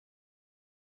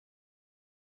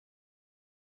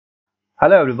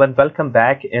Hello everyone, welcome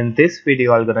back. In this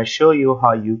video I'm going to show you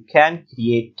how you can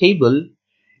create table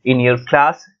in your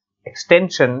class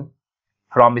extension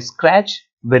from scratch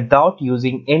without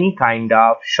using any kind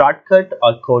of shortcut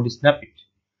or code snippet.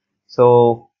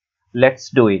 So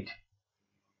let's do it.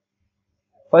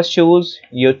 First choose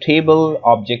your table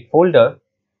object folder,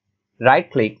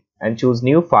 right click and choose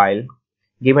new file.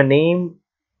 Give a name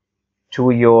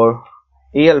to your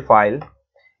AL file.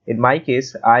 In my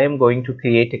case I am going to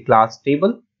create a class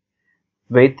table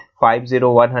with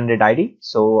 50100 ID.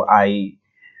 So I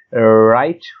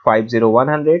write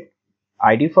 50100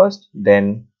 ID first,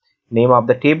 then name of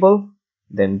the table,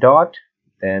 then dot,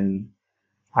 then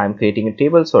I'm creating a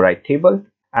table, so write table,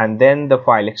 and then the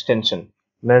file extension,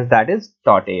 that is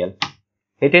 .al.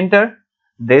 Hit enter.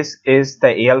 This is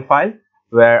the AL file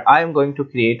where I am going to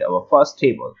create our first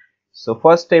table. So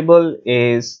first table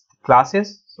is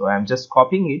classes, so I'm just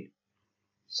copying it,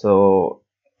 so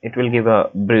it will give a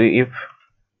brief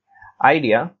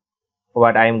idea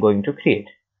what I am going to create.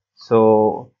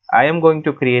 So I am going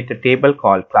to create a table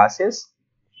called classes.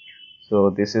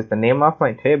 So this is the name of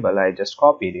my table. I just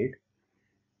copied it.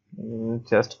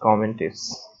 Just comment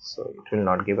this so it will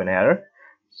not give an error.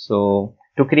 So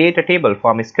to create a table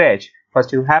from scratch,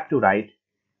 first you have to write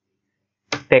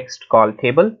text called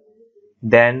table,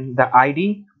 then the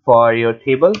ID for your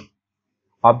table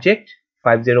object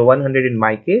 50100 in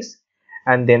my case,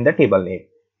 and then the table name.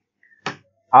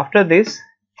 After this,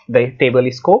 the table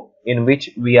scope, in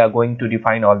which we are going to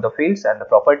define all the fields and the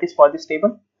properties for this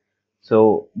table.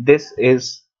 So this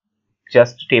is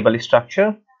just table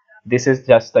structure. This is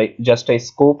just a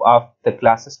scope of the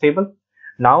classes table.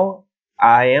 Now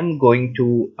I am going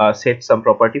to set some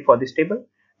property for this table.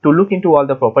 To look into all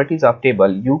the properties of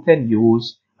table, you can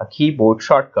use a keyboard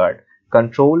shortcut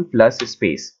Control plus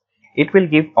space. It will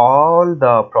give all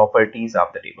the properties of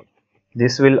the table.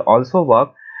 This will also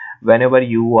work whenever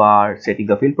you are setting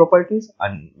the field properties,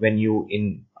 and when you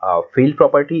in field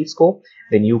property scope,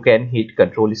 then you can hit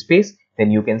Control space,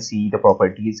 then you can see the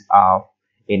properties of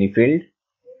any field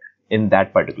in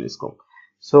that particular scope.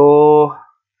 So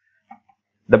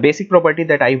the basic property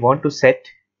that I want to set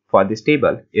for this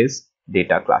table is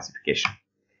data classification.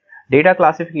 Data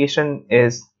classification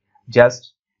is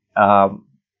just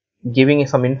giving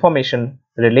some information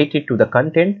related to the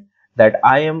content that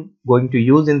I am going to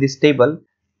use in this table.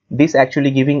 This actually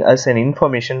giving us an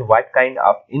information what kind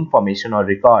of information or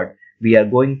record we are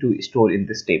going to store in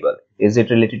this table. Is it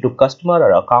related to customer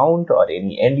or account or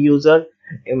any end user?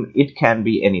 It can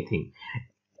be anything.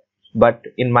 But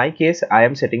in my case, I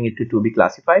am setting it to be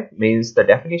classified, means the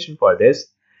definition for this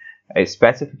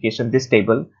specification, this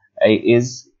table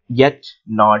is yet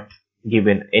not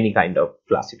given any kind of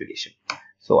classification.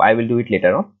 So I will do it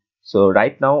later on. So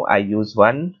right now I use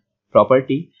one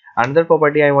property. Another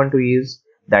property I want to use,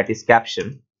 that is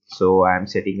caption. So I am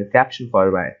setting a caption for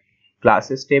my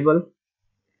classes table.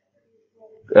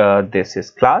 This is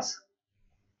class.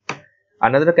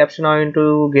 Another caption I want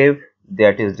to give,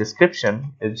 that is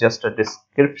description. It's just a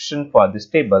description for this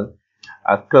table.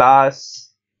 A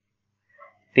class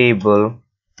table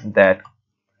that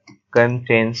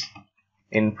contains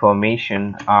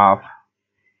information of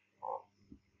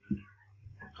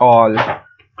all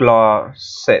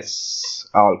classes.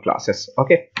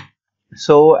 Okay,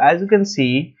 so as you can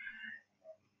see,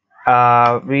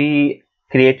 we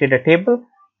created a table,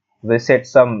 we set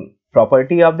some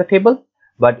property of the table,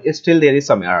 but still there is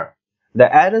some error.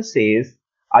 The error says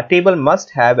a table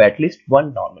must have at least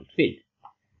one normal field.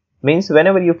 Means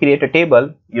whenever you create a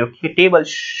table, your table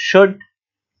should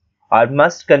or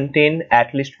must contain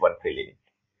at least one field in it.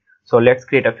 So let's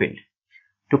create a field.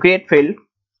 To create field,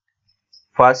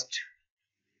 first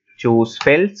choose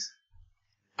fields,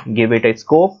 give it a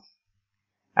scope,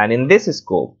 and in this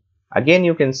scope again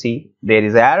you can see there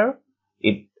is error.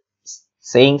 It's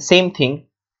saying same thing,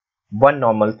 one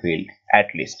normal field at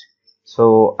least.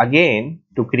 So again,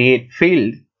 to create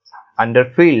field, under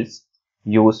fields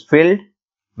use field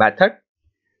method,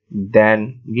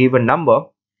 then give a number.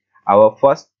 Our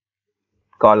first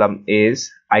column is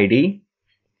ID,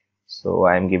 so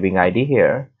I am giving ID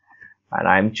here, and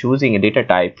I am choosing a data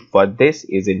type for this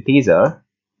is integer.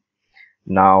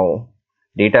 Now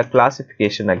data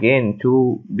classification, again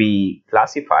to be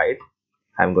classified,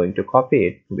 I'm going to copy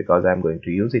it because I'm going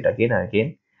to use it again and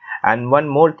again. And one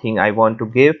more thing, I want to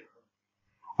give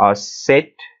a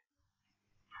set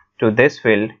to this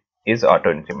field is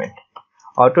auto increment.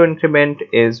 Auto increment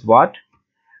is what?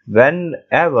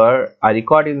 Whenever a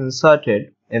record is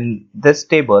inserted in this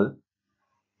table,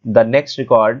 the next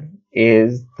record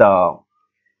is the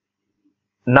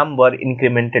number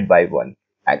incremented by 1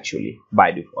 actually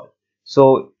by default.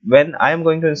 So when I am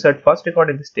going to insert first record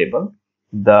in this table,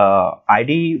 the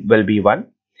ID will be 1.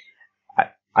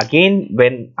 Again,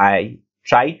 when I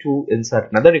try to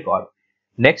insert another record,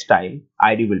 next time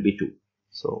ID will be 2.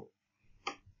 So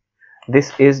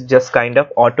this is just kind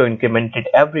of auto incremented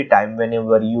every time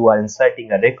whenever you are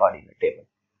inserting a record in a table.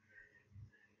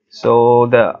 So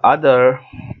the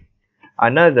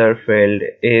another field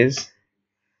is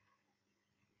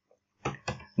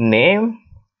name.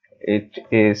 It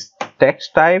is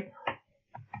text type.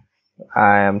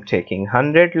 I am taking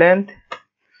 100 length.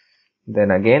 Then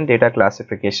again, data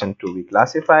classification to be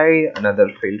classified.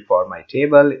 Another field for my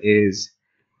table is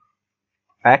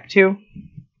active.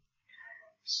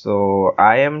 So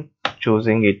I am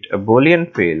choosing it a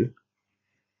boolean field.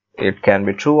 It can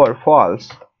be true or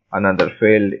false. Another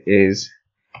field is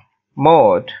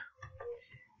mode.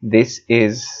 This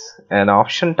is an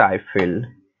option type field.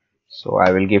 So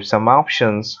I will give some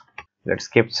options. Let's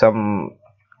give some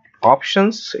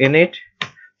options in it.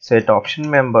 Set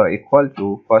option member equal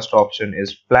to, first option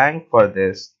is blank for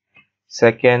this,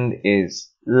 second is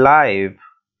live,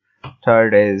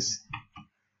 third is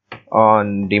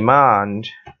on demand.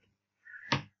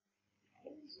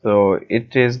 So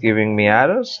it is giving me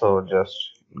error, so just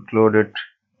include it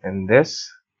in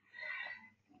this.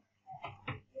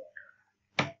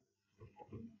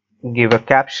 Give a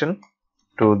caption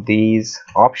to these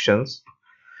options.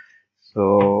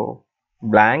 So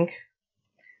blank,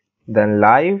 then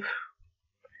live,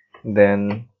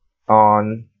 then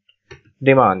on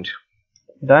demand.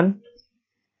 Done.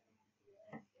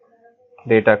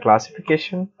 Data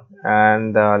classification,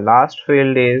 and the last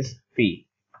field is fee.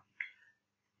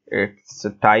 It's a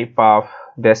type of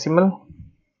decimal.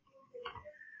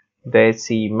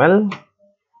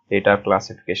 Data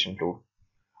classification tool.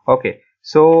 Okay,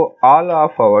 so all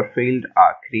of our fields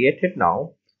are created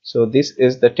now. So this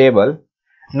is the table.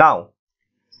 Now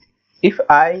if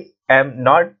I am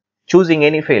not choosing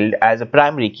any field as a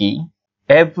primary key,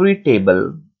 every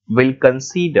table will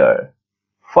consider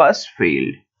first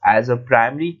field as a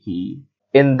primary key.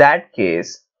 In that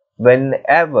case,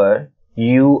 whenever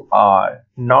you are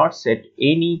not set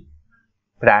any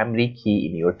primary key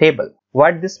in your table.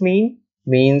 What this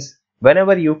means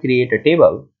whenever you create a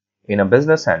table in a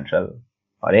Business Central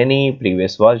or any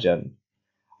previous version,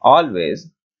 always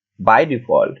by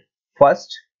default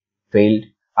first field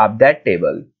of that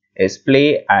table is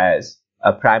play as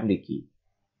a primary key.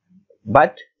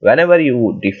 But whenever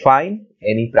you define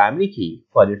any primary key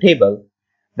for your table,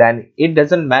 then it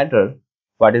doesn't matter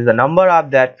what is the number of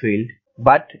that field,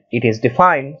 but it is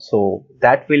defined, so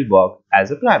that will work as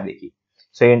a primary key.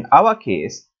 So in our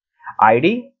case,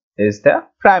 ID is the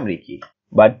primary key,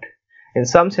 but in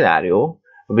some scenario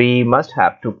we must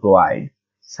have to provide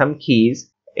some keys.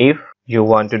 If you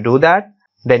want to do that,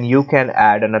 then you can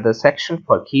add another section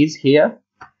for keys here.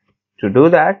 To do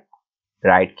that,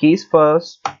 write keys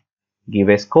first, give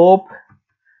a scope,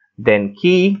 then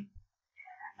key,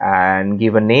 and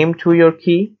give a name to your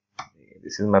key.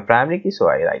 This is my primary key, so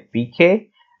I write PK,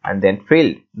 and then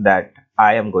field that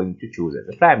I am going to choose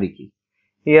as a primary key.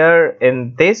 Here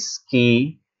in this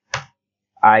key,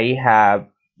 I have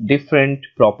different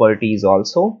properties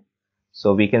also,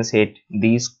 so we can set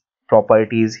these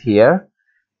properties here.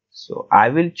 So I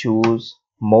will choose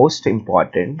most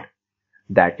important,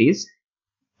 that is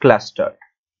clustered.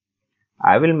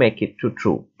 I will make it to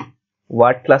true.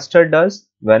 What cluster does?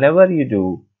 Whenever you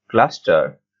do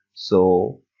cluster,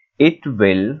 so it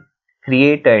will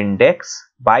create an index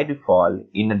by default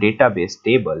in a database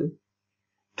table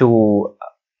to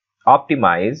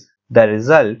optimize the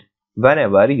result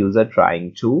whenever user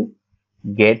trying to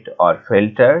get or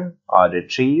filter or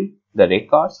retrieve the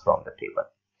records from the table.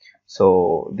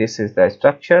 So this is the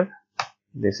structure.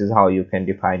 This is how you can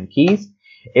define keys.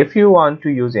 If you want to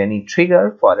use any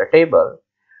trigger for a table,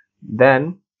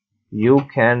 then you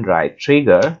can write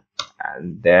trigger,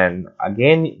 and then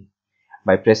again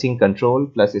by pressing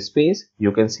Ctrl plus space,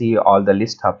 you can see all the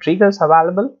list of triggers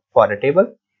available for a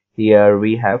table. Here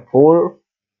we have 4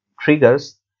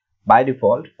 triggers by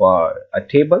default for a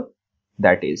table.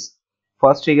 That is,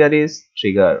 first trigger is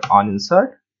trigger on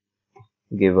insert.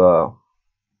 Give a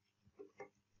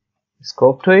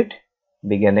scope to it,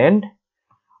 begin end.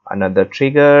 Another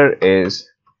trigger is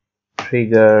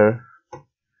trigger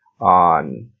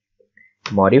on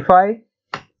modify,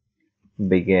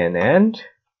 begin end.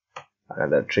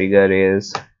 Another trigger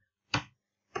is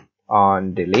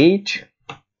on delete,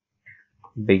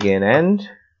 begin end.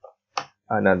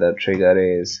 Another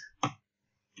trigger is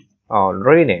on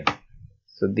rename.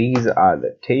 So these are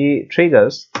the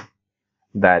triggers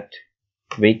that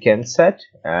we can set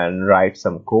and write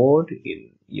some code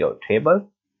in your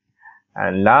table.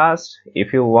 And last,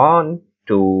 if you want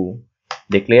to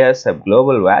declare some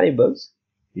global variables,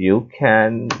 you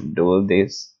can do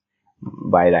this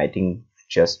by writing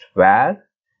just var,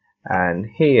 and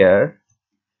here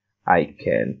I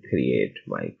can create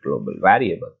my global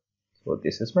variable. So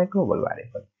this is my global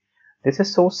variable. This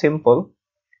is so simple.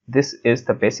 This is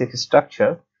the basic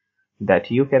structure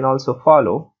that you can also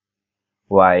follow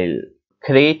while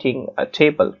creating a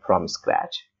table from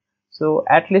scratch. So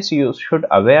at least you should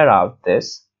aware of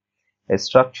this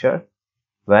structure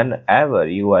whenever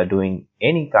you are doing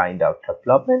any kind of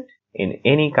development in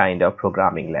any kind of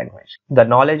programming language. The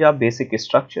knowledge of basic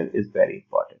structure is very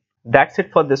important. That's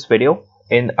it for this video.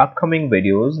 In upcoming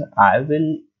videos, I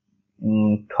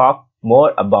will talk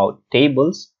more about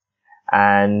tables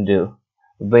and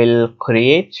will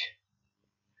create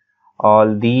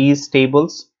all these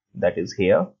tables that is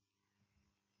here.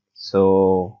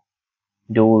 So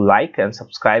do like and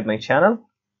subscribe my channel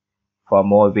for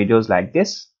more videos like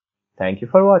this. Thank you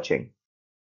for watching.